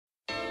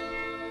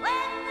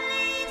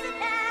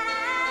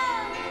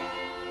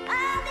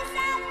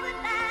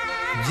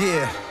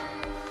Yeah.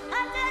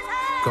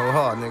 Go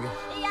hard, nigga.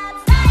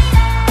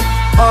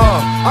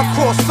 I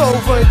cross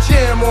over and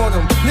jam on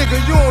them.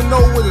 Nigga, you don't know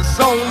where the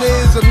zone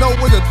is or know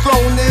where the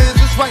throne is.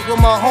 It's right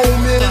where my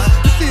home is.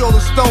 You see all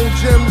the stone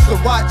gems,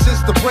 the watches,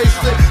 the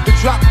bracelet. The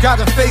drop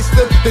got a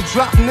facelift, the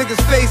drop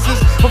niggas'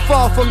 faces. I'm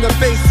far from the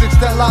basics,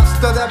 that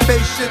lobster, that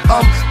base shit.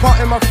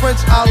 Parting my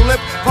French olive,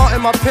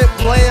 parting my pimp,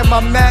 laying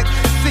my Mac.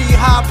 See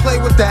how I play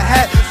with the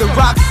hat, the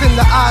rocks in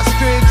the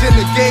ostrich and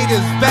the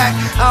gators back.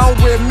 I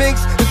don't wear minks,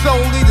 it's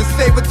only the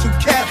saber-tooth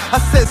cat. I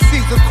said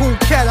Caesar cool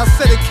cat, I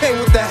said it came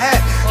with the hat.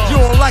 You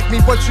don't like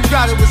me, but you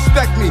gotta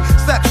respect me.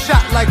 Slap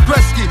shot like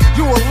Gretzky,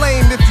 you a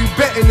lame if you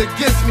betting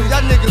against me.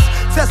 Y'all niggas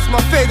test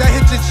my fate, I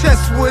hit your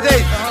chest with 8.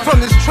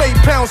 From this tray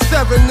pound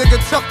 7,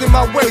 nigga tucked in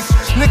my waist.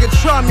 Nigga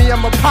try me,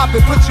 I'ma pop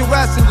it, put your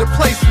ass in your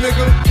place,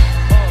 nigga.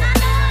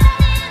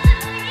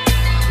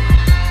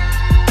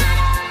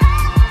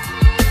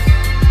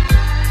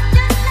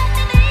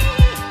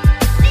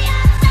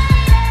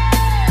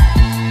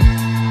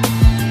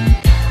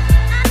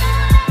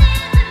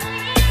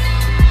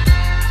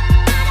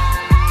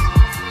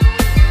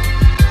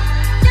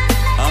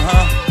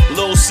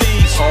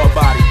 Hard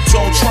body,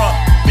 Tone Trump,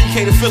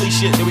 BK the Philly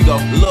shit, here we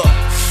go. Look,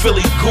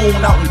 Philly goon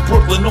out in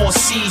Brooklyn on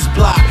C's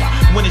block.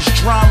 When it's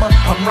drama,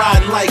 I'm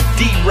riding like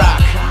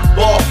D-Rock.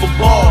 Ball for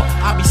ball,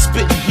 I be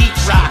spitting heat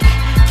rock.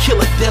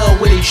 Kill a Dell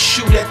where they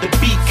shoot at the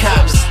beat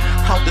cops.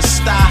 Out the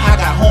style, I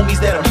got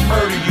homies that'll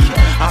murder you.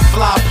 I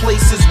fly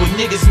places where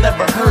niggas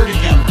never heard of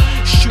you.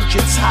 Shoot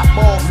your top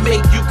off,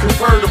 make you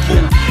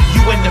convertible.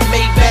 You in the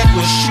Maybach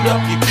will shoot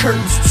up your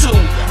curtains too.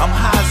 I'm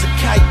high as a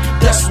kite,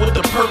 that's what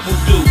the purple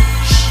do.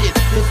 Shit,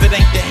 if it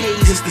ain't the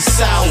haze, it's the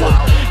sour.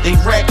 They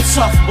rap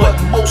tough, but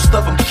most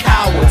of them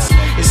cowards.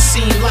 It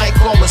seem like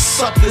all the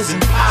suckers in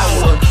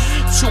power.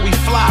 Till we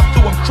fly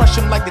through and crush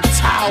them like the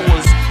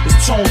towers.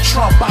 It's Tone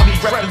Trump, I be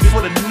reppin'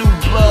 for the new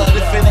blood.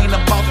 If it ain't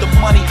about the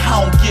money,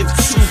 I don't give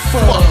two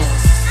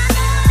fucks.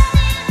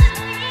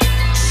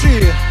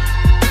 Shit,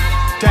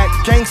 that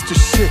gangster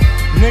shit,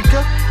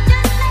 nigga.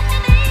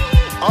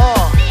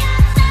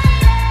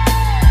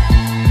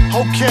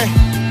 Okay.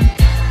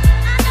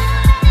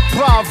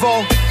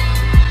 Bravo,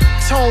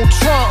 Tone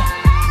Trump,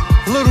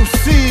 Little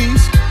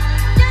C's,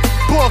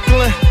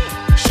 Brooklyn,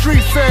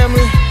 Street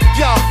Family,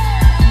 yo.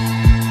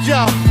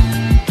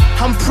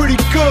 I'm pretty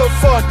good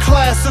for a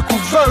classical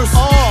verse.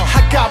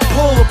 I got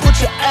puller,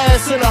 put your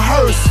ass in a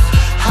hearse.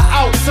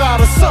 I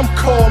outsider, some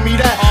call me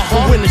that.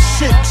 But when the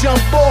shit jump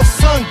off,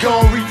 son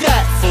gon'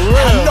 react.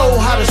 I know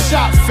how the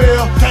shot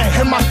feel,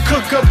 and my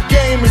cook-up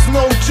game is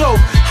no joke.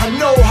 I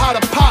know how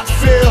the pot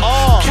feel.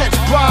 Catch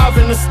bribe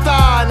in the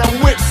style, and I'm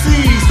with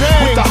C's.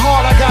 With the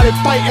heart, I got it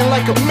biting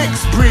like a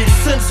mixed breed.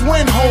 Since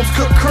when homes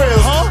cook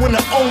krills? When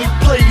the only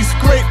plate he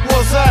scraped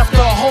was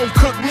after a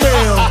home-cooked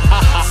meal.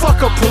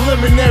 Fuck a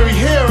preliminary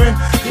hearing.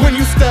 When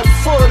you step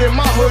foot in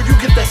my hood, you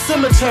get that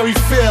cemetery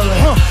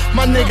feeling.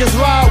 My niggas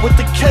ride with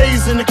the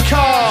K's in the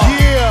car.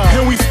 Yeah.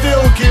 And we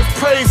still give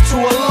praise to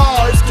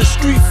Allah. It's the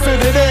street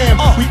fitted in.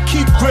 We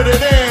keep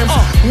gritted ends.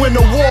 When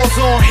the war's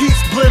on, heat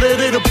splitted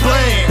it a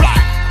blame.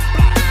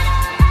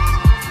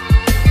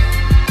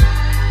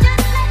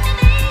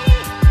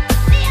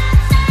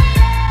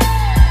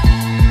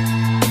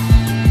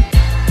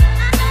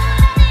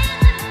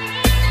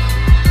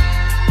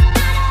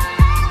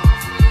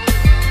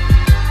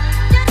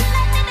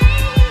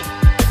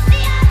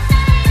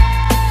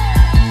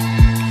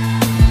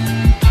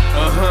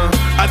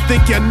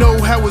 Think y'all know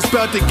how it's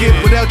about to get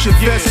without your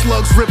vest.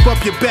 Slugs rip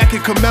up your back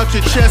and come out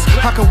your chest.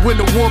 I can win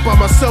the war by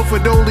myself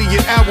with only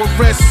an hour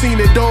rest. Seen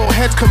it all,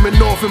 heads coming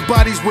off and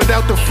bodies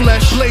without the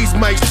flesh. Blaze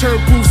mics, turn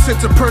booths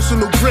into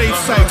personal grave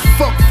sites.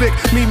 Fuck Vic,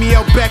 meet me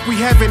out back, we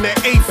having an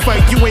 8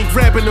 fight. You ain't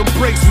grabbing them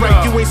brakes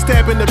right, you ain't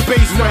stabbing the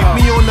bass right.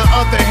 Me on the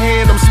other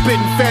hand, I'm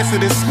spitting faster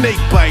than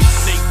snake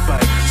bites.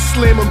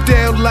 Slam them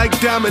down like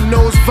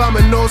dominoes,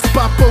 vominos,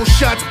 popo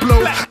shots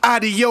blow.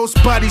 Adios,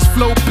 bodies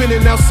flow,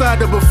 pinning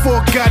outside of a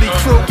Fort Gotti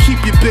crew.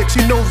 Keep your bitch,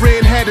 you know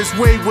Ran had his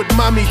way with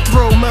mommy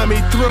throw.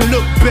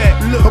 Look back,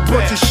 a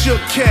bunch of shook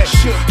cats.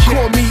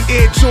 Call me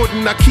Air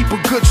Jordan, I keep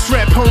a good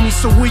strap, homie,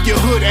 so where your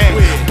hood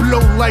at?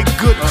 Blow like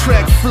good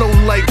crack, flow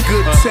like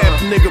good tap,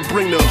 nigga,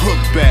 bring the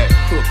hook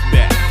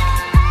back.